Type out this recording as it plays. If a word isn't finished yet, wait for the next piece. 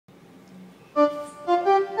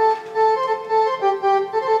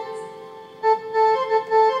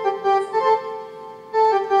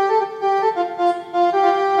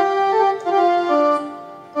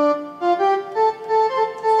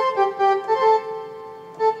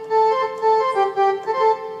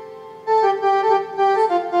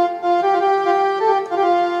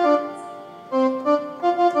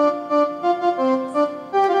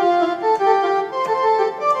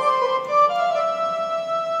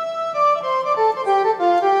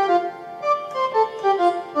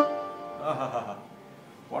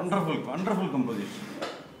Wonderful composition.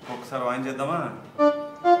 ఒకసారి వాయించేద్దామా?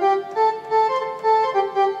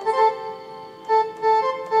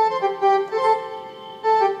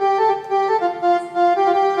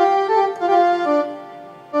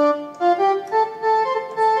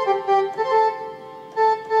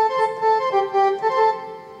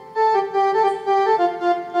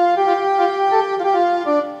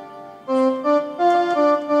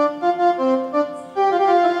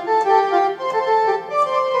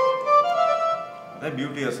 అదే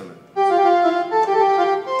beauty అసలు.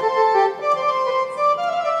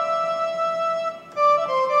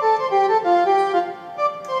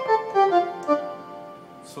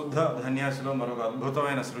 శుద్ధ ధన్యాసిలో మరొక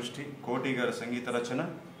అద్భుతమైన సృష్టి కోటి గారి సంగీత రచన.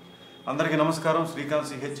 అందరికీ నమస్కారం. శ్రీకాంత్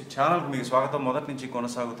ch ఛానల్కి మీకు స్వాగతం. మొదటి నుంచి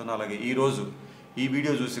కొనసాగుతున్న అలాగే ఈరోజు ఈ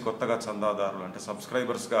వీడియో చూసి కొత్తగా చందాదారులు అంటే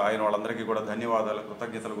సబ్స్క్రైబర్స్గా అయిన వాళ్ళందరికీ కూడా ధన్యవాదాలు,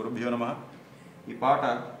 కృతజ్ఞతలు. గురుభ్యో నమః. ఈ పాట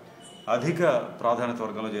అధిక ప్రాధాన్యత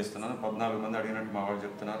వర్గంలో చేస్తున్నాను. 14 మంది అడిగినట్టు మా వాళ్ళు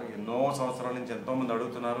చెప్తున్నారు. ఎన్నో సంవత్సరాల నుంచి ఎంతోమంది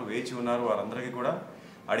అడుగుతున్నారు, వేచి ఉన్నారు. వారందరికీ కూడా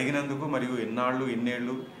అడిగినందుకు మరియు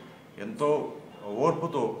ఇన్నేళ్ళు ఎంతో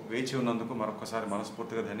ఓర్పుతో వేచి ఉన్నందుకు మరొకసారి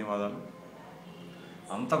మనస్ఫూర్తిగా ధన్యవాదాలు.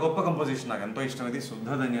 అంత గొప్ప కంపోజిషన్ నాకు ఎంతో ఇష్టం. ఇది శుద్ధ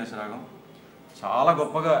ధన్యాసి రాగం. చాలా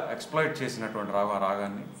గొప్పగా ఎక్స్ప్లాయిట్ చేసినటువంటి రాగం.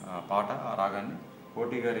 ఆ రాగాన్ని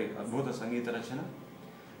కోటి గారి అద్భుత సంగీత రచన.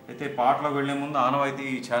 అయితే పాటలోకి వెళ్లే ముందు ఆనవాయితీ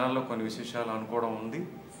ఈ ఛానల్లో కొన్ని విశేషాలు అనుకోవడం ఉంది.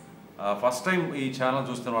 ఫస్ట్ టైం ఈ ఛానల్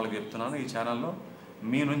చూస్తున్న వాళ్ళకి చెప్తున్నాను. ఈ ఛానల్లో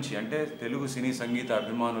మీ నుంచి అంటే తెలుగు సినీ సంగీత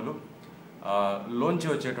అభిమానులు లోంచి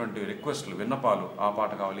వచ్చేటువంటి రిక్వెస్ట్లు, విన్నపాలు, ఆ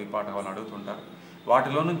పాట కావాలి ఈ పాట కావాలని అడుగుతుంటారు.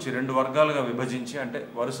 వాటిలో నుంచి 2 వర్గాలుగా విభజించి అంటే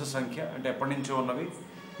వరుస సంఖ్య అంటే ఎప్పటి నుంచో ఉన్నవి,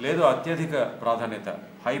 లేదు అత్యధిక ప్రాధాన్యత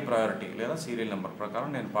హై ప్రయారిటీ లేదా సీరియల్ నెంబర్ ప్రకారం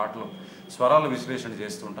నేను పాటలు స్వరాలు విశ్లేషణ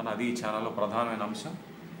చేస్తూ ఉంటాను. అది ఈ ఛానల్లో ప్రధానమైన అంశం.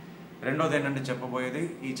 రెండోది ఏంటంటే చెప్పబోయేది,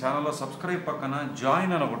 ఈ ఛానల్లో సబ్స్క్రైబ్ పక్కన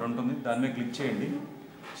జాయిన్ అని ఒకటి ఉంటుంది. దాని మీద క్లిక్ చేయండి.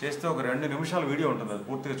 చేస్తే ఒక 2 నిమిషాల వీడియో ఉంటుంది. అది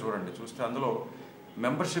పూర్తిగా చూడండి. చూస్తే అందులో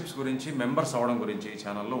మెంబర్షిప్స్ గురించి, మెంబర్స్ అవ్వడం గురించి ఈ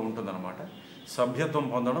ఛానల్లో ఉంటుందన్నమాట. సభ్యత్వం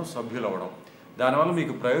పొందడం, సభ్యులు అవ్వడం. దానివల్ల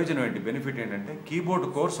మీకు ప్రయోజనం ఏంటి, బెనిఫిట్ ఏంటంటే కీబోర్డ్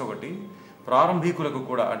కోర్స్ ఒకటి ప్రారంభికులకు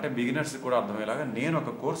కూడా అంటే బిగినర్స్ కూడా అర్థమయ్యేలాగా నేను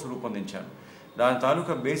ఒక కోర్సు రూపొందించాను. దాని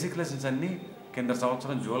తాలూకా బేసిక్ లెసన్స్ అన్నీ కింద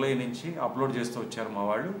సంవత్సరం జూలై నుంచి అప్లోడ్ చేస్తూ వచ్చారు మా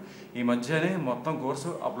వాళ్ళు. ఈ మధ్యనే మొత్తం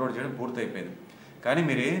కోర్సు అప్లోడ్ చేయడం పూర్తయిపోయింది. కానీ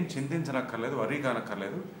మీరేం చింతించనక్కర్లేదు, వర్రీ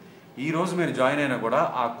కానక్కర్లేదు. ఈరోజు మీరు జాయిన్ అయినా కూడా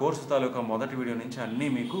ఆ కోర్సు తాలూకా మొదటి వీడియో నుంచి అన్నీ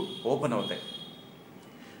మీకు ఓపెన్ అవుతాయి.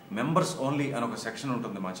 మెంబర్స్ ఓన్లీ అని ఒక సెక్షన్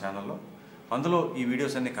ఉంటుంది మా ఛానల్లో. అందులో ఈ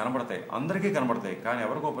వీడియోస్ అన్నీ కనబడతాయి. అందరికీ కనబడతాయి. కానీ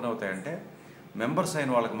ఎవరికి ఓపెన్ అవుతాయంటే మెంబర్స్ అయిన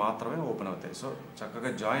వాళ్ళకి మాత్రమే ఓపెన్ అవుతాయి. సో చక్కగా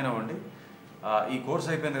జాయిన్ అవ్వండి. ఈ కోర్స్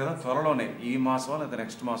అయిపోయింది కదా, త్వరలోనే ఈ మాసం లేదా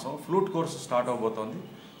నెక్స్ట్ మాసం ఫ్లూట్ కోర్సు స్టార్ట్ అవబోతోంది.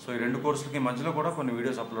 సో ఈ 2 కోర్సులకి మధ్యలో కూడా కొన్ని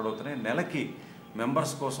వీడియోస్ అప్లోడ్ అవుతున్నాయి. నెలకి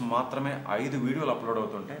మెంబర్స్ కోసం మాత్రమే 5 వీడియోలు అప్లోడ్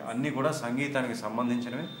అవుతుంటాయి. అన్నీ కూడా సంగీతానికి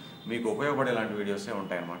సంబంధించినవి, మీకు ఉపయోగపడేలాంటి వీడియోసే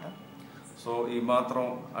ఉంటాయన్నమాట. సో ఈ మాత్రం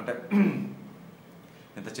అంటే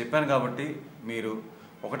ఇంత చెప్పాను కాబట్టి మీరు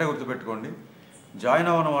ఒకటే గుర్తుపెట్టుకోండి, జాయిన్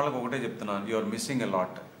అవ్వని వాళ్ళకి ఒకటే చెప్తున్నాను, you are missing a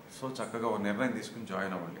lot. So చక్కగా ఒక నిర్ణయం తీసుకుని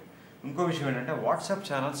జాయిన్ అవ్వండి. ఇంకో విషయం ఏంటంటే వాట్సాప్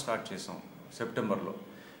ఛానల్ స్టార్ట్ చేసాం సెప్టెంబర్లో.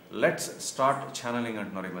 లెట్స్ స్టార్ట్ ఛానలింగ్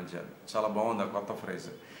అంటున్నారు ఈ మధ్య. చాలా బాగుంది ఆ కొత్త ఫ్రేజ్.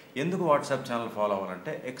 ఎందుకు వాట్సాప్ ఛానల్ ఫాలో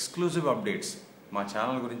అవ్వాలంటే ఎక్స్క్లూజివ్ అప్డేట్స్ మా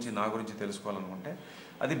ఛానల్ గురించి, నా గురించి తెలుసుకోవాలనుకుంటే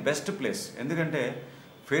అది బెస్ట్ ప్లేస్. ఎందుకంటే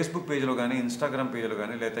ఫేస్బుక్ పేజ్లో కానీ, ఇన్స్టాగ్రామ్ పేజ్లో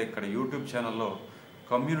కానీ, లేదా ఇక్కడ యూట్యూబ్ ఛానల్లో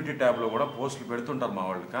కమ్యూనిటీ ట్యాబ్లో కూడా పోస్టులు పెడుతుంటారు మా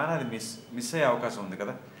వాళ్ళు. కానీ అది మిస్ అయ్యే అవకాశం ఉంది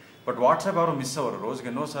కదా. బట్ వాట్సాప్ ఎవరు మిస్ అవ్వరు, రోజుకి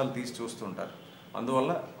ఎన్నోసార్లు తీసి చూస్తుంటారు.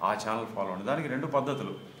 అందువల్ల ఆ ఛానల్ ఫాలో అవ్వండి. దానికి 2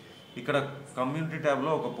 పద్ధతులు. ఇక్కడ కమ్యూనిటీ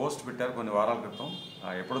ట్యాబ్లో ఒక పోస్ట్ పెట్టారు కొన్ని వారాల క్రితం,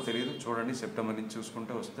 ఎప్పుడో తెలియదు, చూడండి. సెప్టెంబర్ నుంచి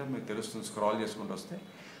చూసుకుంటే వస్తే మీకు తెలుస్తుంది. స్క్రాల్ చేసుకుంటూ వస్తే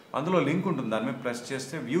అందులో లింక్ ఉంటుంది. దాని మీద ప్రెస్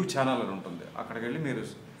చేస్తే వ్యూ ఛానల్ అని ఉంటుంది. అక్కడికి వెళ్ళి మీరు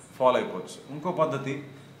ఫాలో అయిపోవచ్చు. ఇంకో పద్ధతి,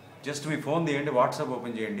 జస్ట్ మీ ఫోన్ తీయండి, వాట్సాప్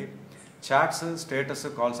ఓపెన్ చేయండి. చాట్స్, స్టేటస్,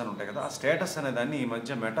 కాల్స్ అని ఉంటాయి కదా. ఆ స్టేటస్ అనే దాన్ని ఈ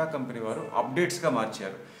మధ్య మెటా కంపెనీ వారు అప్డేట్స్గా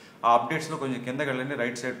మార్చారు. ఆ అప్డేట్స్లో కొంచెం కిందకి వెళ్ళండి,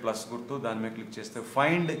 రైట్ సైడ్ ప్లస్ గుర్తు, దాని మీద క్లిక్ చేస్తే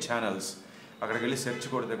ఫైండ్ ఛానల్స్, అక్కడికి వెళ్ళి సెర్చ్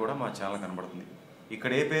కొడితే కూడా మా ఛానల్ కనబడుతుంది.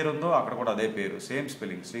 ఇక్కడ ఏ పేరు ఉందో అక్కడ కూడా అదే పేరు, same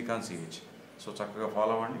spelling, Srikanth ch. So చక్కగా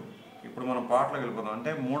ఫాలో అవ్వండి. ఇప్పుడు మనం పాటలోకి వెళ్ళిపోదాం.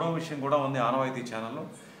 అంటే 3వ విషయం కూడా ఉంది ఆనవాయితీ ఛానల్లో.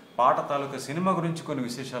 పాట తాలూకా సినిమా గురించి కొన్ని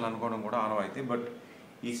విశేషాలు అనుకోవడం కూడా ఆనవాయితీ. బట్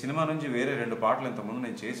ఈ సినిమా నుంచి వేరే 2 పాటలు ఇంతకుముందు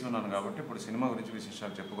నేను చేసి ఉన్నాను కాబట్టి ఇప్పుడు సినిమా గురించి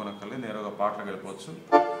విశేషాలు చెప్పుకోనక్కర్లేదు, నేరుగా పాటలోకి వెళ్ళిపోవచ్చు.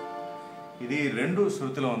 ఇది 2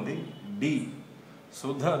 శృతిలో ఉంది. డి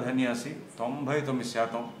శుద్ధ ధన్యాసి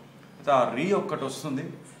 99%. అయితే ఆ రీ ఒక్కటి వస్తుంది.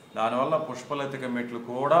 దానివల్ల పుష్పలతిక మెట్లు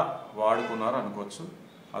కూడా వాడుకున్నారు అనుకోవచ్చు.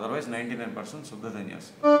 అదర్వైజ్ 99% శుద్ధ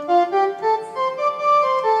ధన్యాసి.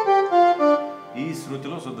 ఈ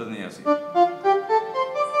శృతిలో శుద్ధ ధన్యాసి.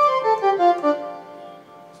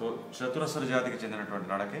 సో చతురస్ర జాతికి చెందినటువంటి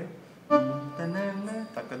నడకే.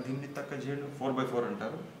 తక్క దిన్ని తక్క జేడు 4/4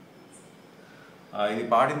 అంటారు. ఇది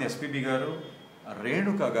పాడింది ఎస్పీబీ గారు,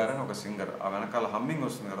 రేణుక గారు అని ఒక సింగర్, ఆ వెనకాల హమ్మింగ్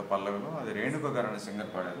వస్తుంది కదా పల్లవిలో, అది రేణుక గారు అనే సింగర్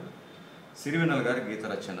పాడారు. సిరివెన్నెల గారి గీత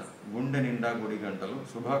రచన, గుండె నిండా గుడి గంటలు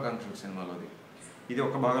శుభాకాంక్షలు సినిమాలోది. ఇది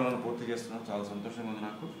ఒక భాగంలో పూర్తి చేస్తున్నాను, చాలా సంతోషంగా ఉంది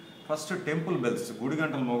నాకు. ఫస్ట్ టెంపుల్ బెల్స్, గుడి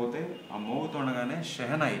గంటలు మోగితే ఆ మోగుతుండగానే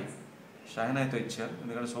షెహనాయితో ఇచ్చారు,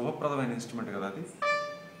 ఎందుకంటే శుభప్రదమైన ఇన్స్ట్రుమెంట్ కదా అది.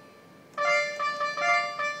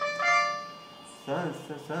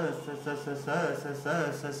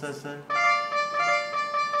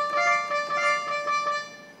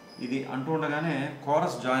 ఇది అంటూ ఉండగానే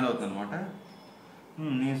కోరస్ జాయిన్ అవుతుంది అనమాట.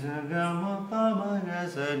 నిజగమ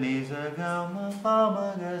పమగస నిజగమ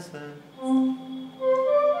పమగస.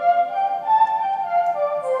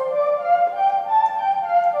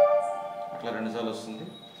 అట్లా 2 సార్లు వస్తుంది.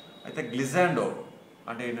 అయితే గ్లిసాండో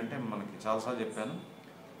అంటే ఏంటంటే, మనకి చాలాసార్లు చెప్పాను,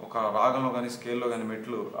 ఒక రాగంలో కానీ స్కేల్లో కానీ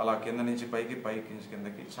మెట్లు అలా కింద నుంచి పైకి, పైకి నుంచి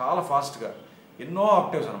కిందకి చాలా ఫాస్ట్గా, ఎన్నో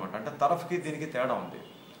ఆక్టేవ్స్ అనమాట. అంటే తరఫ్కి దీనికి తేడా ఉంది,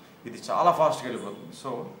 ఇది చాలా ఫాస్ట్గా వెళ్ళిపోతుంది.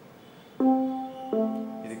 సో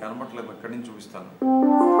ఇది కనబట్టలేదు, ఇక్కడి నుంచి చూపిస్తాను.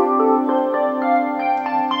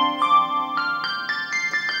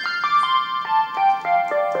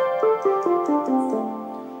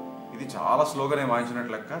 ఇది చాలా స్లోగానే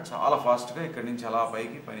వాయించినట్లు లెక్క, చాలా ఫాస్ట్గా ఇక్కడి నుంచి అలా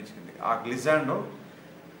పైకి పైనిచ్చింది. ఆ గ్లిసాండో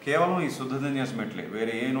కేవలం ఈ శుద్ధ ధన్యాసి మెట్లే,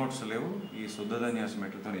 వేరే ఏ నోట్స్ లేవు, ఈ శుద్ధ ధన్యాసి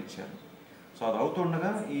మెట్లతో ఇచ్చారు. సో అది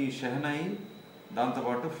అవుతుండగా ఈ షెహనాయి,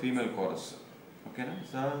 దాంతోపాటు ఫీమేల్ కోరస్. ఓకేనా?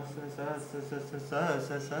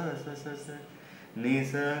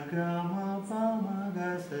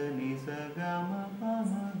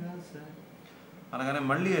 అనగానే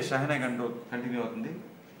మళ్ళీ షెహనాయి కంటిన్యూ అవుతుంది.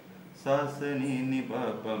 సని ని ప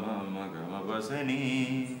ప మ మ గ మ ప స ని.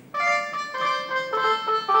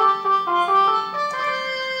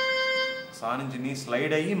 సా నుంచి నీ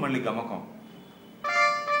స్లైడ్ అయ్యి మళ్ళీ గమకం.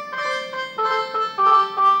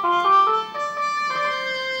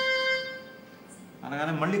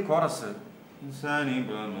 అనగానే మళ్ళీ కోరస్, సని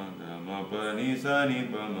ప మ గ మ ప ని సని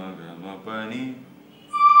ప మ గ మ ప ని.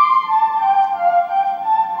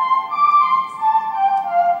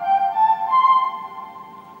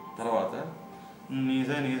 తర్వాత నిజ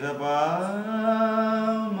నిజ ప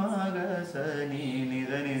మ గ స ని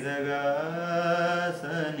నిజ నిజ గ స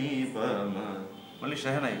ని ప మ. మళ్ళీ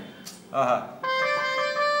షెహనాయి. ఆహా.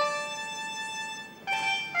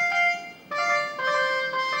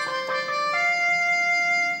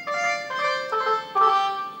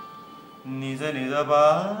 నిజ నిజ ప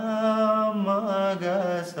మ గ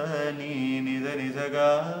స ని నిజ నిజ గ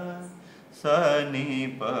స ని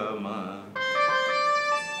ప మ.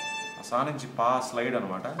 సా నుంచి పా స్లైడ్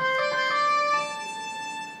అనమాట.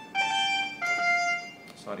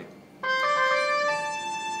 సారీ,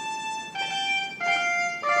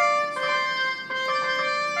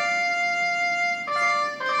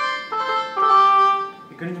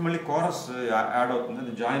 ఇక్కడి నుంచి మళ్ళీ కోరస్ యాడ్ అవుతుంది,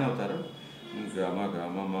 అది జాయిన్ అవుతారు. గమ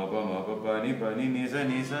గమ మ ప మ ప ప ని ప ని నిజ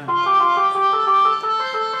నిజ.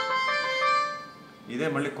 ఇదే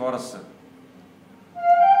మళ్ళీ కోరస్.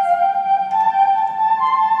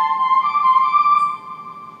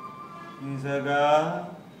 నిజగా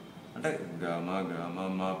అంటే గమ గమ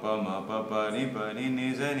మ ప మ ప ప ని ప ని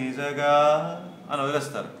నిజ నిజగా అని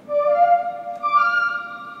వదిలేస్తారు,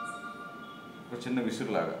 ఒక చిన్న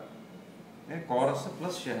విసురులాగా. Chorus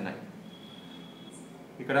plus shehnai.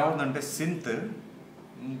 ఇక్కడ ఏమవుతుందంటే సింత్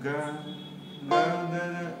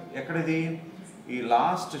ఎక్కడిది, ఈ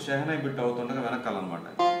లాస్ట్ షెహనాయి బిట్ అవుతుండగా వెనకాలన్నమాట.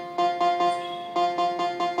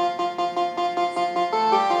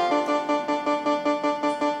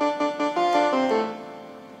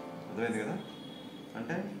 అర్థమైంది కదా?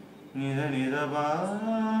 అంటే నిజ నిజ బా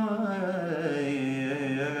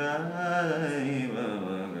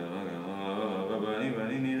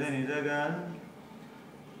నిజ నిజగా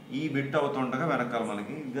ఈ బిట్ అవుతుండగా వెనకాల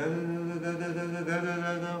మనకి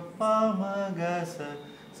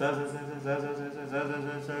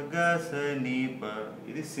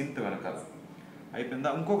ఇది సింత్ వెనకాల అయిపోయిందా.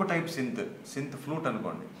 ఇంకొక టైప్ సింత్ ఫ్లూట్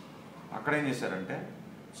అనుకోండి. అక్కడ ఏం చేశారంటే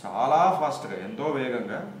చాలా ఫాస్ట్గా, ఎంతో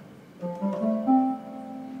వేగంగా,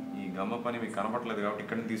 ఈ గమ పని మీకు కనపట్లేదు కాబట్టి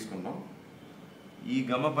ఇక్కడిని తీసుకుందాం. ఈ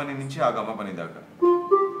గమ పని నుంచి ఆ గమ పని దాకా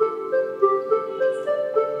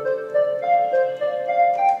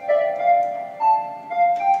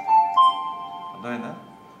అర్థమైందా?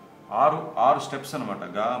 6 స్టెప్స్ అనమాట.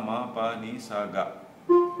 గ మ ప ని స గ.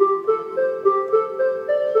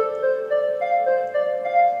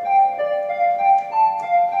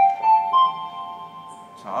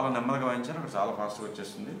 చాలా నెమ్మదిగా వాయించారు, అక్కడ చాలా ఫాస్ట్గా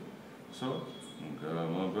వచ్చేస్తుంది. సో గ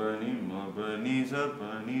మ ప ని మ ప ని స ప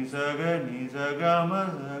ని స గ ని స గ మ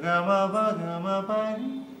స గ మ ప గ మ ప ని.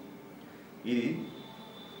 ఇది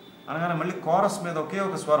అనగానే మళ్ళీ కోరస్ మీద ఒకే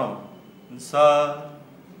ఒక స్వరం స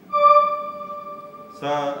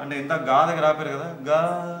సా అంటే ఇంత గా దగ్గర ఆపారు కదా, గా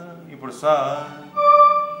ఇప్పుడు సా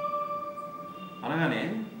అనగానే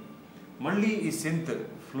మళ్ళీ ఈ సింత్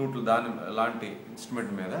ఫ్లూట్లు దాని లాంటి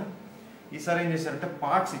ఇన్స్ట్రుమెంట్ మీద ఈసారి ఏం చేశారంటే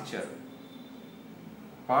పార్ట్స్ ఇచ్చారు,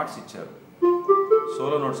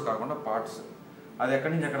 సోలో నోట్స్ కాకుండా పార్ట్స్. అది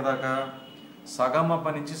ఎక్కడి నుంచి ఎక్కడి దాకా, సగమప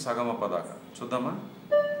నుంచి సగమప దాకా. చూద్దామా?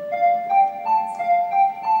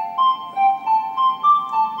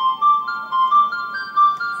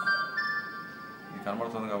 ఇది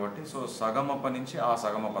కనబడుతుంది కాబట్టి, సో సగమప నుంచి ఆ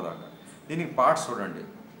సగమప దాకా. దీనికి పార్ట్స్ చూడండి.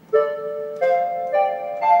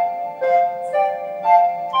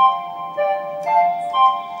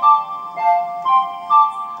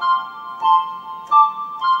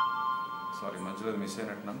 సారీ, మధ్యలో మిస్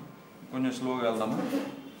అయినట్టున్నాను, కొంచెం స్లోగా వెళ్దాము.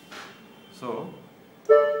 సో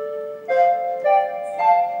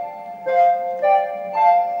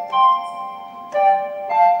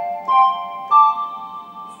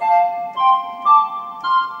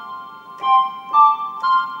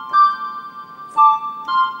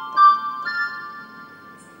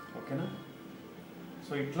ఓకేనా?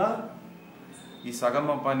 సో ఇట్లా ఈ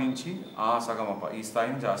సగమప నుంచి ఆ సగమప, ఈ స్థాయి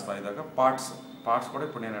నుంచి ఆ స్థాయి దాకా పార్ట్స్ కూడా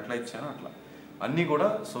ఇప్పుడు నేను ఎట్లా ఇచ్చానో అట్లా అన్నీ కూడా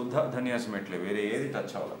శుద్ధ ధన్యాసి మెట్లే, వేరే ఏది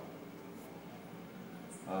టచ్ అవ్వాలి.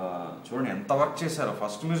 చూడండి ఎంత వర్క్ చేశారో.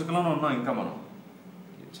 ఫస్ట్ మ్యూజిక్లోనే ఉన్నాం ఇంకా మనం.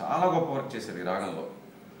 చాలా గొప్ప వర్క్ చేశారు ఈ రాగంలో.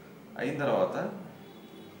 అయిన తర్వాత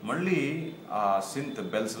మళ్ళీ ఆ సింత్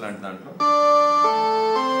బెల్స్ లాంటి దాంట్లో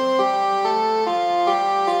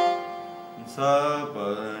స ప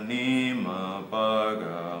ని మ ప గ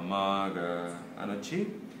మ గ అని వచ్చి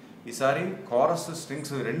ఈసారి కోరస్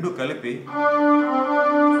స్ట్రింగ్స్ రెండు కలిపి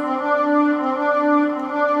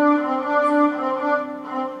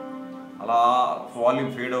అలా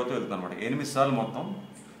వాల్యూమ్ ఫేడ్ అవుతూ వెళ్తుంది అనమాట. 8 సార్లు మొత్తం,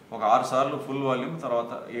 ఒక 6 సార్లు ఫుల్ వాల్యూమ్,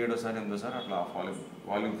 తర్వాత 7సారి 8సారి అట్లా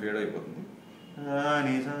వాల్యూమ్ ఫేడ్ అయిపోతుంది.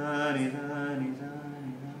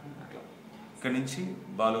 అట్లా ఇక్కడి నుంచి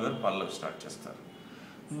బాలుగారు పల్లవి స్టార్ట్ చేస్తారు.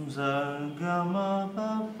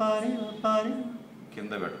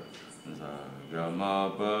 కింద పెట్టు గమా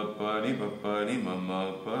పని పని మమ్మ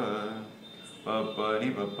పని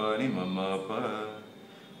పని మమ్మ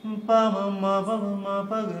పమ్మ పమ్మ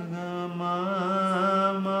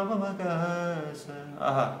పగ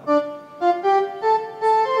ఆహా.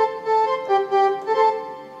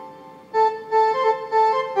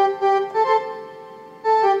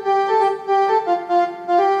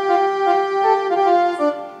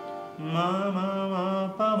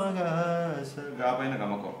 గా పైన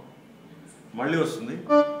గమకం మళ్ళీ వస్తుంది.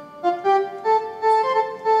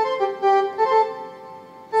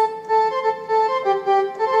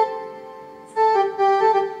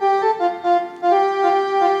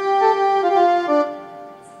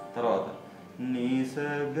 తర్వాత నీ స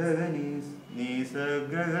గగ నీ స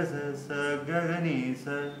గగ స గగ నీ స.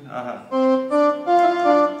 ఆహా.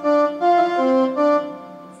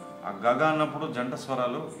 ఆ గగ అన్నప్పుడు జంట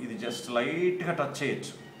స్వరాలు, ఇది జస్ట్ లైట్గా టచ్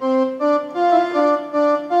చేయొచ్చు.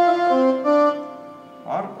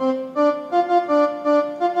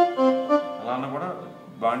 అలా అన్న కూడా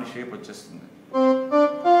బాండ్ షేప్ వచ్చేస్తుంది.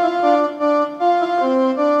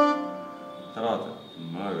 తర్వాత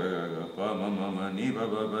ని స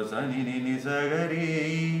ని సగరి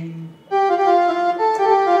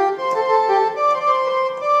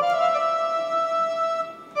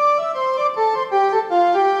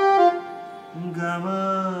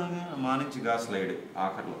మా నుంచి గా స్లైడ్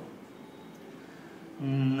ఆఖర్లో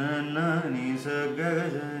నీ స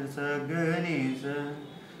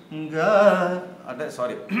గా అంటే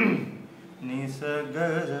సారీ నీ స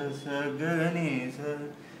నీ స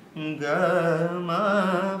గా మా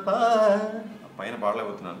పా పైన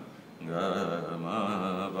పాడలేకపోతున్నాను. గా మా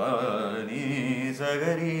పా నీ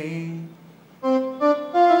సగరి.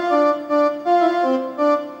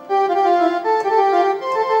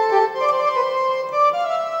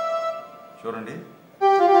 చూడండి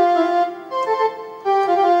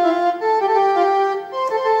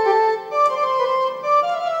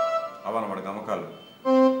అవన్నమాట గమకాలు.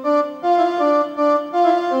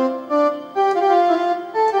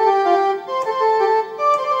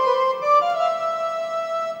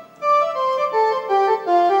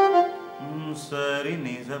 సరి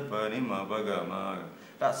నిజ పని మబగమ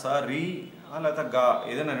సరి లేకపోతే గా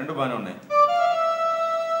ఏదైనా రెండు బాగానే ఉన్నాయి.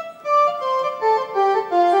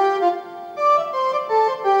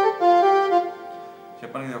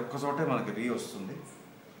 చెప్పండి, ఇది ఒక్కచోటే మనకి రీ వస్తుంది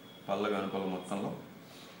పల్లవి అనుకూల మొత్తంలో.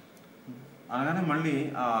 అనగానే మళ్ళీ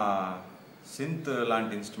ఆ సింత్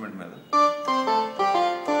లాంటి ఇన్స్ట్రుమెంట్ మీద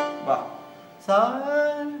బా సా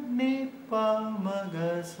ని ప మ గ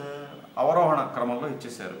స అవరోహణ క్రమంలో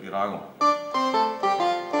ఇచ్చేసారు ఈ రాగం.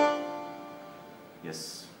 ఎస్.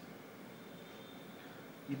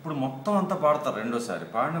 ఇప్పుడు మొత్తం అంతా పాడతారు. రెండోసారి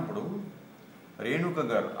పాడినప్పుడు రేణుక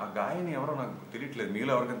గారు, ఆ గాయని ఎవరో నాకు తెలియట్లేదు,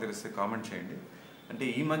 మీలో ఎవరికైనా తెలిస్తే కామెంట్ చేయండి. అంటే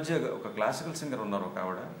ఈ మధ్య ఒక క్లాసికల్ సింగర్ ఉన్నారు, ఒక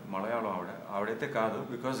ఆవిడ, మలయాళం ఆవిడైతే కాదు,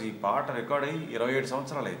 బికాజ్ ఈ పాట రికార్డ్ అయ్యి 27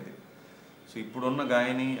 సంవత్సరాలు అయింది. సో ఇప్పుడున్న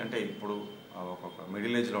గాయని అంటే ఇప్పుడు ఒక్కొక్క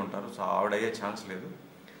మిడిల్ ఏజ్లో ఉంటారు, సో ఆవిడ అయ్యే ఛాన్స్ లేదు.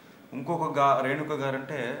 ఇంకొక రేణుక గారు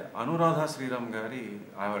అంటే అనురాధ శ్రీరామ్ గారి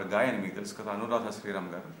ఆవిడ గాయని, మీకు తెలుసు కదా అనురాధ శ్రీరామ్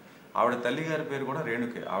గారు. ఆవిడ తల్లి గారి పేరు కూడా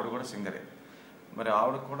రేణుకే, ఆవిడ కూడా సింగరే. మరి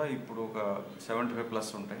ఆవిడ కూడా ఇప్పుడు ఒక 75+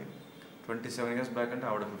 ఉంటాయి. 27 years బ్యాక్ అంటే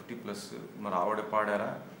ఆవిడ 50+. మరి ఆవిడ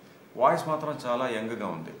పాడారా? వాయిస్ మాత్రం చాలా యంగ్గా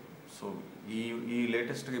ఉంది. సో ఈ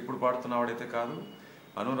లేటెస్ట్గా ఇప్పుడు పాడుతున్న ఆవిడైతే కాదు.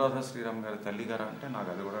 అనురాధ శ్రీరామ్ గారి తల్లి గారు అంటే నాకు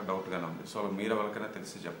అది కూడా డౌట్గానే ఉంది. సో మీరు ఎవరికైనా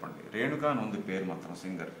తెలిసి చెప్పండి. రేణుక అని ఉంది పేరు మాత్రం,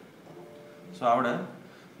 సింగర్. సో ఆవిడ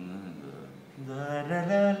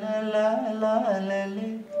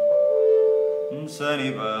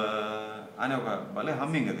సనిబా అని ఒక భలే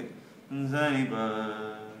హమ్మింగ్, అది సనిబా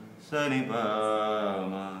సనిబా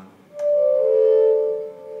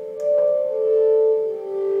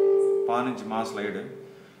పా నుంచి మా స్లైడ్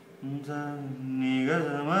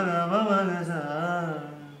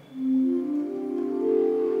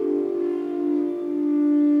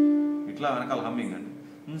ఇట్లా వెనకాల హమ్మింగ్ అండి.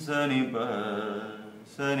 సనిబా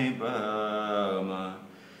సనిబా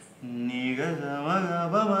నిగ మగ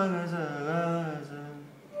మగ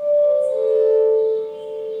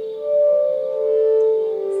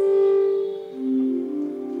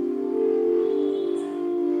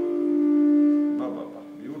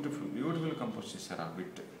బ్యూటిఫుల్ కంపోజ్ చేశారు ఆ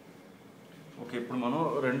బిట్. ఓకే, ఇప్పుడు మనం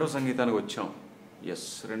రెండో సంగీతానికి వచ్చాం. ఎస్,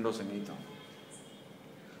 రెండో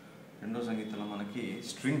సంగీతంలో మనకి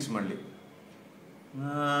స్ట్రింగ్స్ మళ్ళీ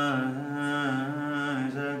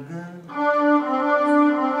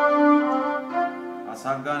ఆ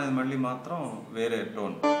సగ్గా అనేది మళ్ళీ మాత్రం వేరే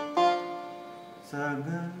టోన్.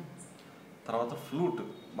 సగ్గా తర్వాత ఫ్లూట్,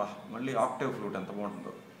 బా మళ్ళీ ఆక్టేవ్ ఫ్లూట్ ఎంత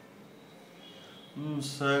బాగుంటుందో.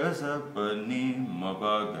 సగ సపని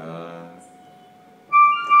మబగా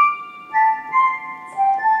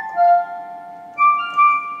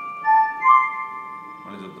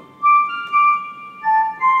మళ్ళీ చూద్దాం,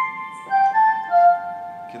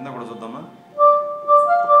 కింద కూడా చూద్దామా.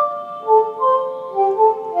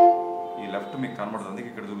 ఈ లెఫ్ట్ మీకు కనబడుతుంది, అందుకే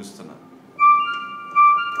ఇక్కడ చూపిస్తున్నా.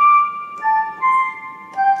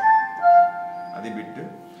 అది బిట్.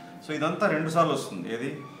 సో ఇదంతా 2 సార్లు వస్తుంది.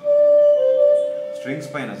 ఏది స్ట్రింగ్స్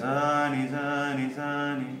పైన సాని సాని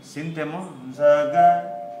సాని, సింత్ ఏమో సగ,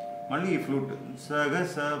 మళ్ళీ ఈ ఫ్లూట్ సగ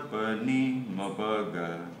సపని మపగ,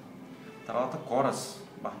 తర్వాత కోరస్.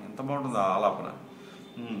 బా ఎంత బాగుంటుంది ఆ ఆలాపన.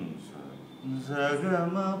 సగ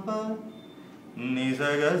మప ని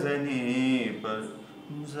సగ సని ప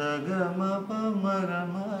సగ మప మగ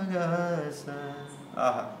మగ స.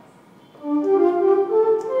 ఆహా,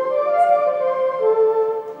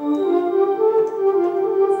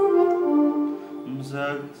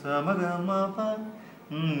 సమగమప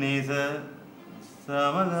నిజ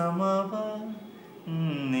సమగమప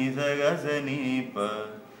నిజగసనీప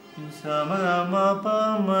సమగమప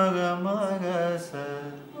మగ మగ స.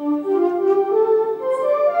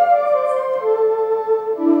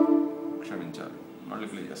 క్షమించాలి, మళ్ళీ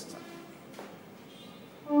ప్లే చేస్తాను.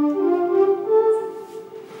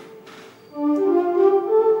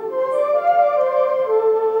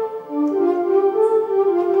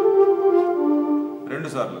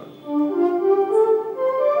 సార్లు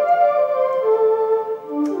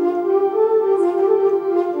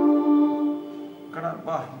ఇక్కడ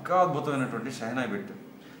బా ఇంకా అద్భుతమైనటువంటి షెహనాయి బిట్.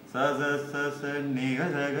 స స స ని గ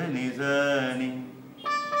స గ ని స ని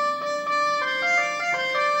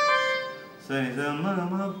స ని స మ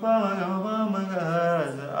మ ప మ మ గ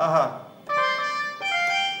స. ఆహా,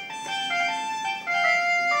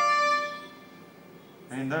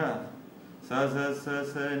 అయిందా? స స స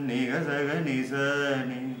స ని గ స గ ని స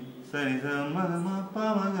ని స ని స మ మ ప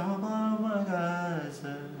మ గ మ మ గ స.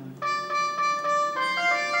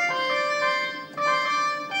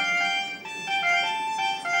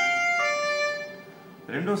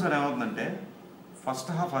 రెండోసారి ఏమవుతుందంటే ఫస్ట్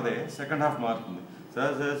హాఫ్ అదే, సెకండ్ హాఫ్ మారుతుంది. స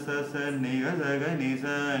స స స ని గ స గ ని స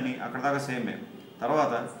ని, అక్కడ దాకా సేమే.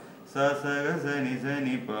 తర్వాత స స గ స ని స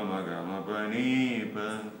ని ప మ గ మ ప ని ప.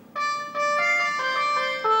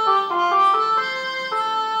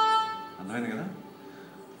 అర్థమైంది కదా?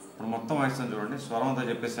 ఇప్పుడు మొత్తం వాయిస్తాను చూడండి, స్వరం అంతా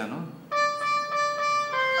చెప్పేశాను.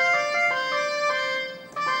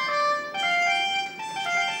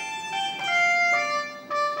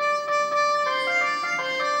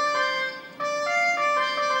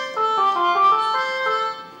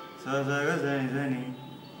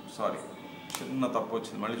 సారీ, చిన్న తప్పు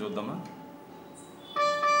వచ్చింది, మళ్ళీ చూద్దామా.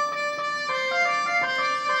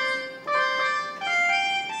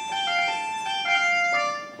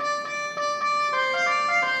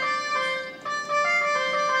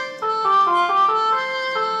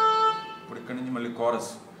 మళ్ళీ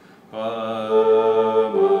కోరస్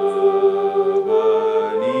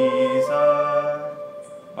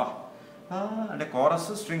అంటే కోరస్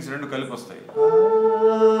స్ట్రింగ్స్ రెండు కలిపి వస్తాయి.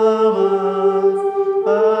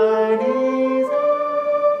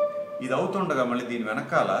 ఇది అవుతుండగా మళ్ళీ దీని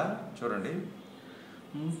వెనకాల చూడండి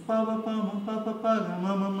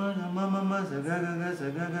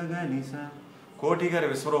కోటి గారి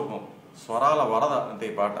విశ్వరూపం, స్వరాల వరద అంతే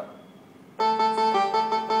ఈ పాట.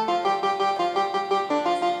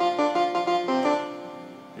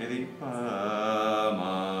 ఇది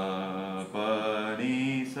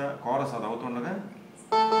కోరస్ అది అవుతుండగా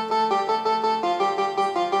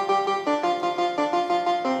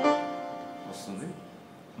వస్తుంది.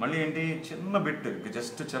 మళ్ళీ ఏంటి చిన్న బిట్,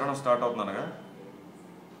 జస్ట్ చరణం స్టార్ట్ అవుతుందనగా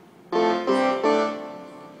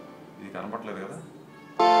ఇది కనపట్లేదు కదా.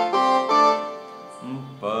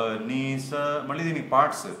 మళ్ళీ దీనికి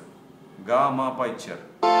పార్ట్స్ గా మా పా ఇచ్చారు.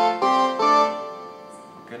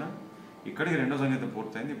 ఓకేనా, ఇక్కడికి రెండో సంగీతం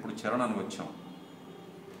పూర్తయింది. ఇప్పుడు చరణానికి వచ్చాం.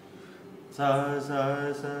 సా సా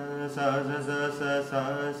సా సా సా సా సా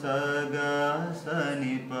సా గా సా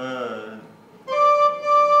ని ప.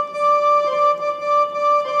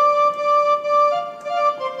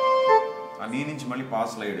 ఆ నీ నుంచి మళ్ళీ పా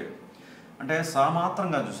స్లైడ్, అంటే సా మాత్రం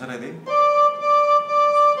కాదు చూసారు, ఇది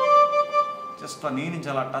జస్ట్ ఆ నీ నుంచి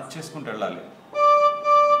అలా టచ్ చేసుకుంటూ వెళ్ళాలి.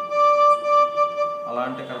 అలా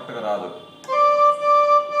అంటే కరెక్ట్గా రాదు.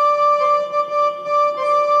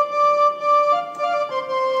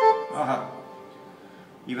 ఆహా,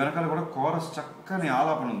 ఈ వెనకాల కూడా కోరస్ చక్కని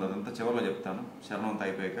ఆలాపన ఉంది, అదంతా చివరిలో చెప్తాను చరణం అంతా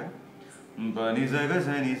అయిపోయాక. పని సగ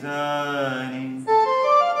సని సాని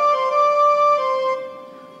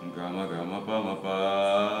గమ గమ పమ ప,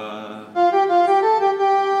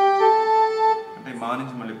 అంటే మా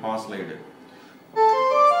నుంచి మళ్ళీ పా స్లైడ్.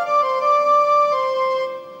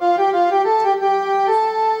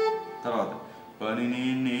 తర్వాత పని ని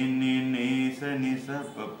ని ని ని స ని స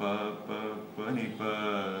ప ప ప పని ప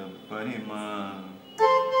పని మా.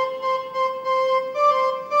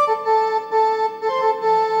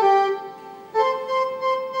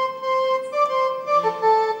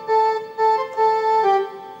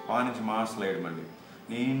 పా నుంచి మా స్లైడ్ మళ్ళీ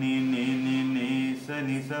ని ని ని ని ని స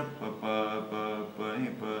ని స ప ప ప పని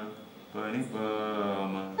ప పని ప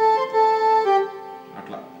మా.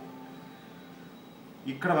 అట్లా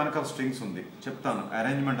ఇక్కడ వెనకాల స్ట్రింగ్స్ ఉంది, చెప్తాను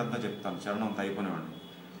అరేంజ్మెంట్ అంతా చెప్తాను, చరణం అంతా అయిపోయినవ్వండి.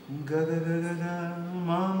 గ గ గ గ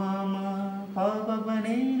మా మా మా పా ప ప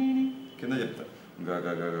ని ని ని కింద చెప్తా. గ గ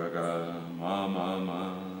గ గ గ మా మా మా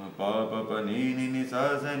పా ప ప ని ని ని సా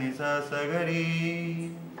స ని సా స గ రి.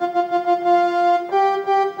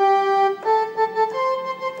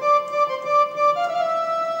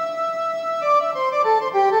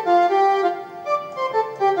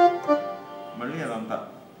 మళ్ళీ అదంతా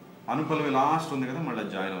అనుపల్లవి లాస్ట్ ఉంది కదా, మళ్ళీ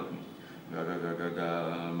జాయిన్ అవుతుంది. గ గ గ గ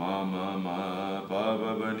మా మా మా పా బ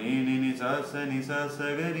బ ని ని ని సా స ని సా స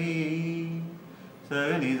గ రి స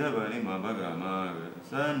గ ని స బ ని మ బ గ మ గ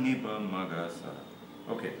స ని ప మ గ స.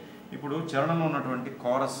 ఓకే, ఇప్పుడు చరణంలో ఉన్నటువంటి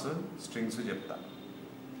కోరస్ స్ట్రింగ్స్ చెప్తా.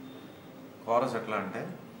 కోరస్ ఎట్లా అంటే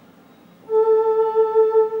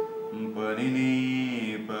ప ని ని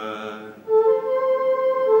ప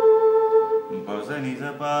ప స ని స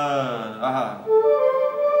ప, ఆహా,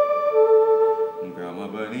 గమ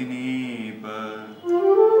బని ని ప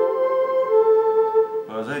ప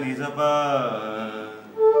స ని స ప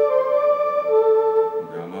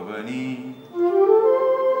గమ బని,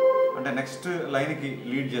 అంటే నెక్స్ట్ లైన్కి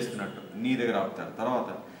లీడ్ చేస్తున్నట్టు నీ దగ్గర ఆపుతారు. తర్వాత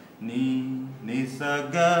నీ ని స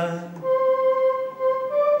గ,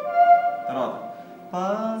 తర్వాత ప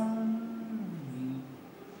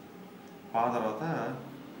పా, తర్వాత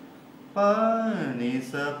ప ని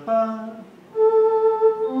స ప.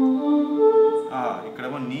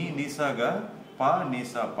 ఇక్కడేమో నీ నిసాగా పా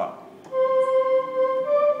నిసా పా.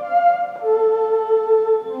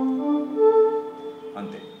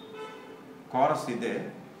 అంతే, కోరస్ ఇదే.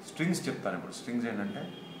 స్ట్రింగ్స్ చెప్తాను ఇప్పుడు. స్ట్రింగ్స్ ఏంటంటే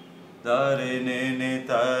తరే నే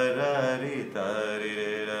తరి తరి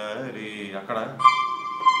రి, అక్కడ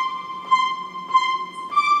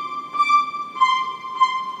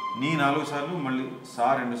నీ 4 సార్లు, మళ్ళీ సా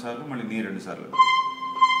 2 సార్లు, మళ్ళీ నీ 2 సార్లు.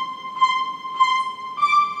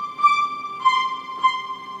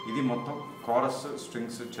 ఇది మొత్తం కోరస్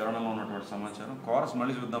స్ట్రింగ్స్ చరణంలో ఉన్నటువంటి సమాచారం. కోరస్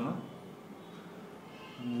మళ్ళీ చూద్దామా.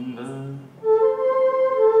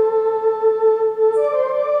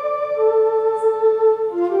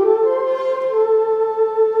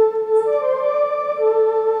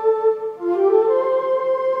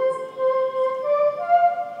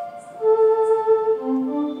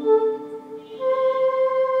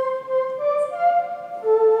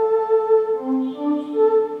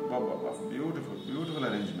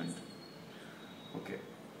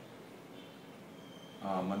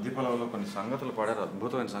 మధ్య పొలంలో కొన్ని సంగతులు పాడారు,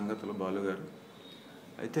 అద్భుతమైన సంగతులు బాలు గారు.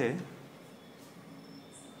 అయితే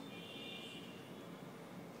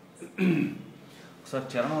ఒకసారి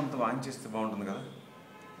చరణం అంతా వాయించేస్తే బాగుంటుంది కదా.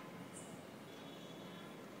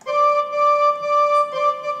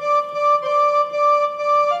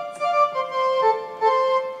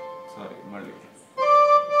 సారీ, మళ్ళీ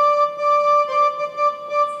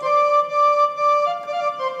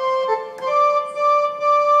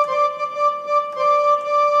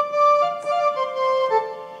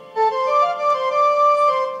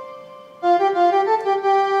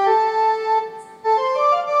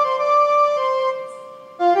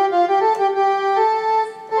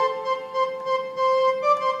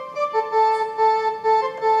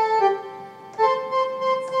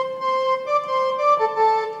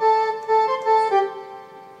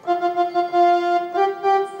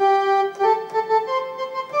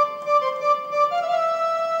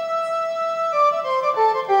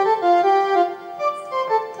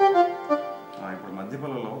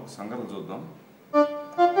సంగతులు చూద్దాం.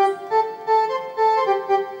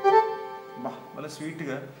 బా మళ్ళీ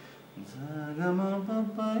స్వీట్గా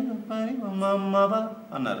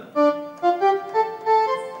అన్నారు.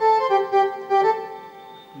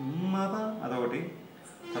 అదొకటి.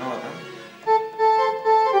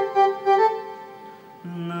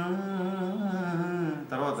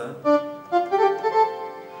 తర్వాత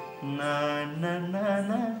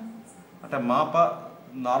అంటే మాప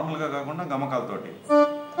నార్మల్గా కాకుండా గమకాలతోటి.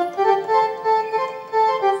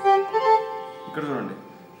 ఇక్కడ చూడండి,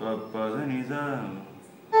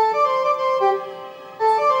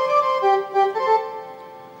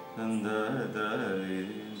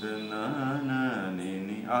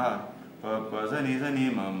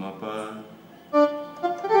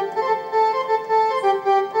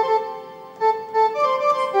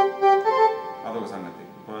 అదొక సంగతి.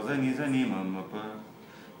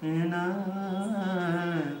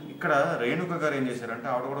 ఇక్కడ రేణుక గారు ఏం చేశారంటే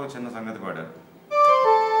ఆవిడ కూడా ఒక చిన్న సంగతి పాడారు.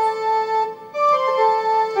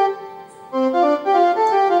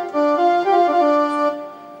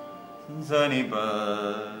 సని ప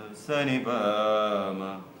సని ప మ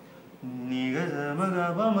ని గ స మ గ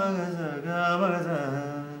ప మ గ స గ మ గ స.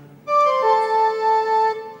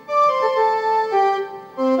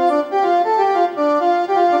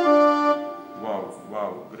 Wow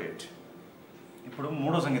wow, great. ఇప్పుడు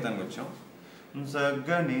మూడో సంగీతానికి వచ్చాం. సగ్గ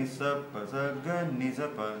ని సప్ప సగ్గ ని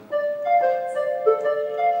సప్ప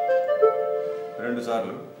 2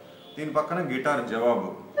 సార్లు. దీని పక్కన గిటార్ జవాబు.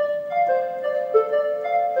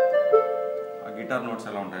 ఆ గిటార్ నోట్స్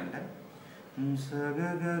ఎలా ఉంటాయంటే సగ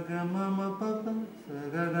గ గ మ మ ప ప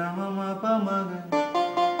సగ గ మ మ ప మ గ.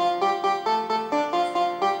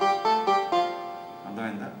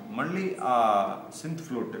 అర్థమైందా? మళ్ళీ ఆ సింత్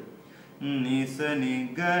ఫ్లూట్ ని స ని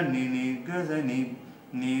గ ని ని గ స ని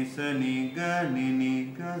ని స ని గ ని ని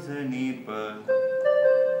గ స ని ప.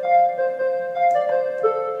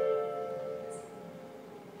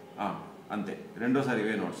 అంతే, రెండోసారి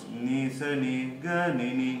ఇవే నోట్స్. ని స ని గ ని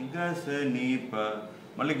ని గ స ని ప.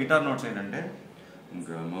 మళ్ళీ గిటార్ నోట్స్ ఏంటంటే గ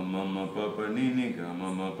మ మ మ ప ప ని ని గ మ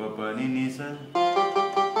మ ప ప ని ని స.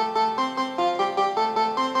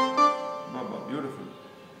 బాబా, బ్యూటిఫుల్.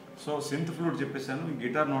 సో సింత్ ఫ్లూట్ చెప్పేసాను,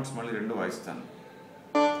 గిటార్ నోట్స్ మళ్ళీ 2 వాయిస్తాను.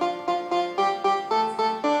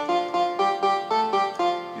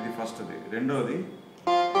 ఇది ఫస్ట్ది. రెండోది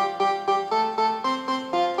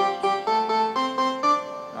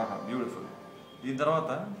బ్యూటిఫుల్. దీని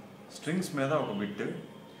తర్వాత స్ట్రింగ్స్ మీద ఒక బిట్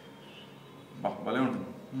భలే ఉంటుంది.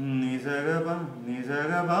 నిజగ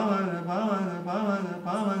నిజగ పామగ పామగ పామగ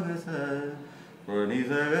పామగ స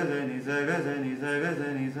నిజగ నిజగ నిజగ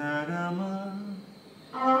నిజగ మ.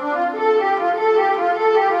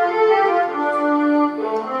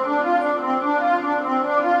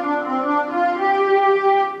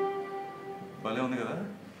 భలే ఉంది కదా.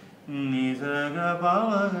 నిజగ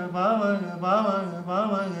పామగ పామగ పామగ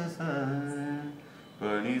పామగ స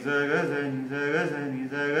నిజగ నిజగ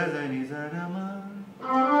నిజగ నిజగ మ.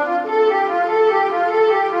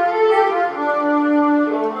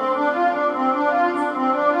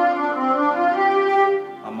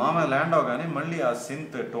 ఆ మామ ల్యాండ్ అవగానే మళ్ళీ ఆ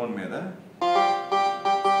సింత్ టోన్ మీద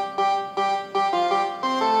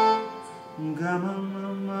గమ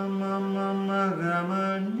గమ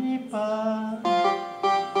ని ప.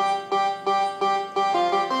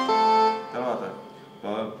 తర్వాత ప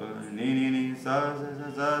ప ని ని ని స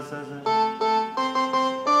స స స.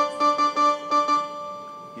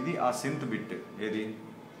 ఇది ఆ సింత్ బిట్. ఏది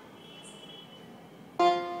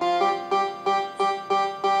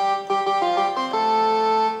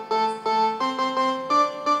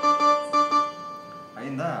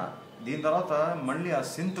అయిందా? దీని తర్వాత మళ్ళీ ఆ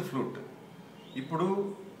సింత్ ఫ్లూట్ ఇప్పుడు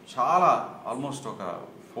చాలా ఆల్మోస్ట్ ఒక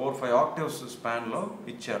 4-5 ఆక్టివ్స్ స్పాన్లో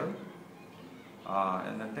ఇచ్చారు.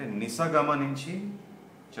 ఏంటంటే నిసగమ నుంచి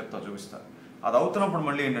చూపిస్తా. అది అవుతున్నప్పుడు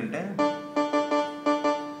మళ్ళీ ఏంటంటే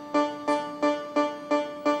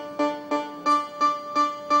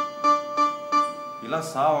ఇలా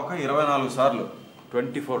సా ఒక 24 సార్లు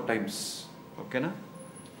 24 టైమ్స్. ఓకేనా?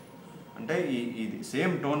 అంటే ఇది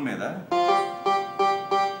సేమ్ టోన్ మీద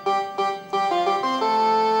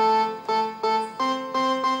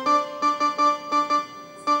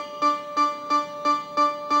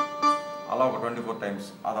అలా ఒక 24 టైమ్స్.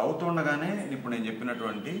 అది అవుతుండగానే ఇప్పుడు నేను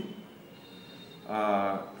చెప్పినటువంటి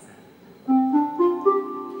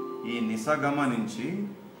ఈ నిసగమ నుంచి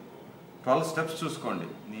 12 స్టెప్స్ చూసుకోండి.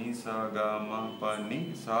 నీ సా గా మ ప ని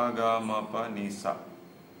సా గా మ ప ని సా.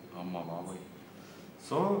 అమ్మ బాబోయ్.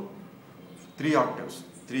 So 3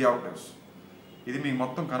 octaves. ఇది మీకు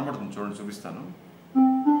మొత్తం కనబడుతుంది చూడండి, చూపిస్తాను.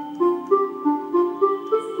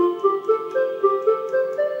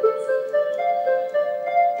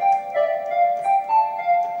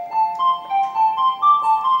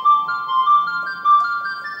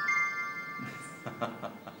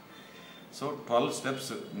 సో 12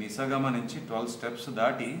 స్టెప్స్ నిసగమ నుంచి 12 స్టెప్స్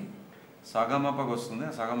దాటి సగమపకు వస్తుంది.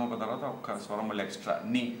 ఆ సగమప తర్వాత ఒక్క స్వరం మళ్ళీ ఎక్స్ట్రా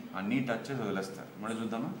నీ, ఆ నీ టచ్ చేసి వదిలేస్తారు. మళ్ళీ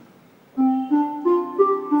చూద్దామా?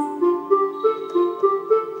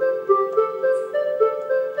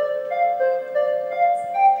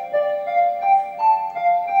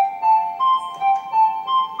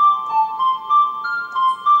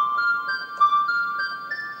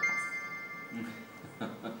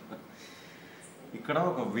 ఇక్కడ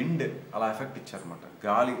ఒక విండ్ అలా ఎఫెక్ట్ ఇచ్చారనమాట.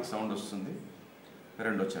 గాలి సౌండ్ వస్తుంది.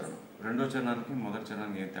 రెండో చరణానికి మొదటి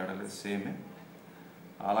చరణానికి ఏం తేడా లేదు, సేమే.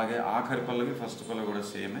 అలాగే ఆఖరి పల్లవి ఫస్ట్ పల్లవి కూడా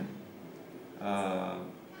సేమే.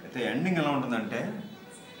 అయితే ఎండింగ్ ఎలా ఉంటుందంటే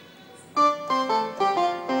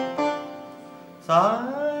సా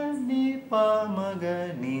ని ప మ గ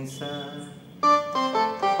ని సా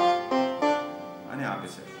అని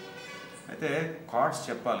ఆపేశారు. అయితే కార్డ్స్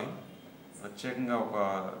చెప్పాలి ప్రత్యేకంగా ఒక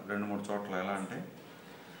 2-3 చోట్ల. ఎలా అంటే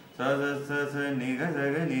స స స ని గ స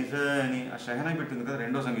గ ని స ని, ఆ షెహనై పెట్టింది కదా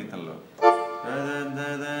రెండో సంగీతంలో.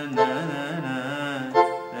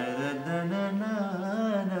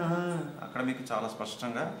 అక్కడ మీకు చాలా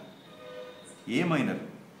స్పష్టంగా ఏ మైనర్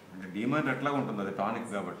అంటే డి మైనర్ ఎట్లాగా ఉంటుంది, అది టానిక్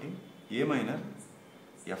కాబట్టి ఏ మైనర్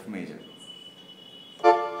ఎఫ్ మేజర్,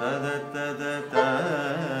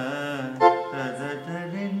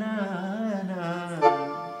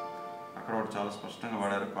 అక్కడ ఒకటి చాలా స్పష్టంగా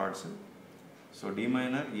వాడారు కార్డ్స్. సో డి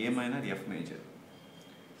మైనర్, ఏ మైనర్, ఎఫ్ మేజర్.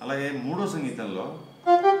 అలాగే మూడో సంగీతంలో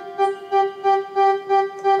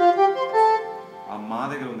ఆ మా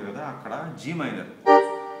దగ్గర ఉంది కదా, అక్కడ జీ మైనర్.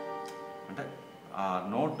 అంటే ఆ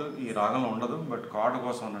నోట్ ఈ రాగంలో ఉండదు, బట్ కార్డు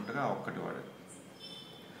కోసం అన్నట్టుగా ఒక్కటి వాడారు.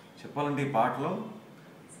 చెప్పాలంటే ఈ పాటలో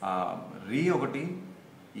రీ ఒకటి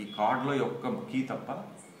ఈ కార్డులో ఒక్క కీ తప్ప.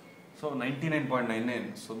 సో 99.99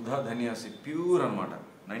 శుద్ధ ధన్యాసి ప్యూర్ అనమాట.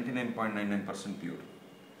 99.99% ప్యూర్.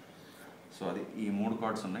 సో అది ఈ 3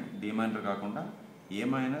 కార్డ్స్ ఉన్నాయి. డి మైనర్ కాకుండా ఏ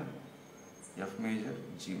minor, F major,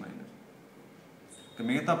 G minor.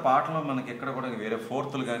 మిగతా పాటలో మనకి ఎక్కడ కూడా వేరే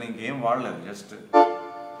ఫోర్తులు కానీ ఇంకేం వాడలేదు. జస్ట్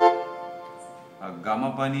గమ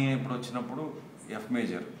పని ఇప్పుడు వచ్చినప్పుడు ఎఫ్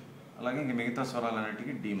మేజర్, అలాగే ఇంక మిగతా స్వరాలు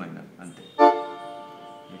అన్నిటికీ డి మైనర్ అంతే.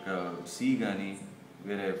 ఇక సి కానీ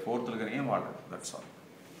వేరే ఫోర్తులు కానీ ఏం వాడలేదు. That's all.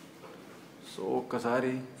 సో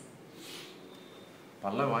ఒక్కసారి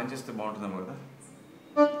పల్లవి వాయించేస్తే బాగుంటుందేమో కదా.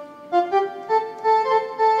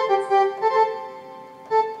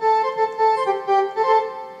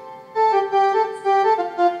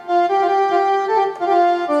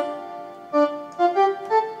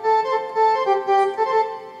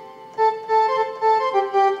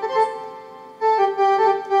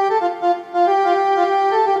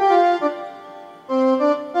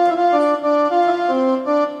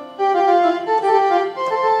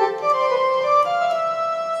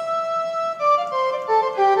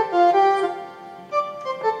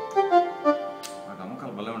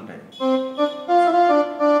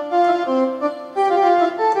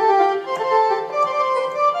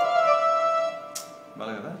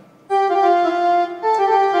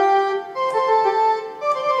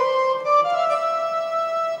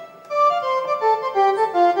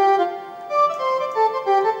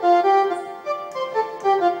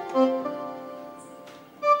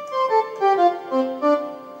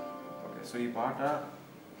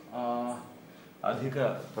 అధిక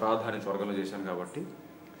ప్రాధాన్యత వర్గంలో చేశాను కాబట్టి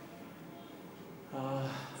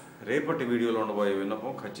రేపటి వీడియోలో ఉండబోయే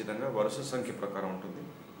విన్నపం ఖచ్చితంగా వరుస సంఖ్య ప్రకారం ఉంటుంది.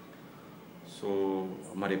 సో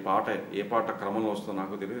మరి పాట ఏ పాట క్రమంలో వస్తుందో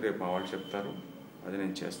నాకు తెలియదు, రేపు మా వాళ్ళు చెప్తారు, అది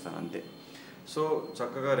నేను చేస్తాను అంతే. సో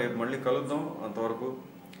చక్కగా రేపు మళ్ళీ కలుద్దాం. అంతవరకు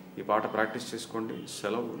ఈ పాట ప్రాక్టీస్ చేసుకోండి.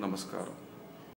 సెలవు, నమస్కారం.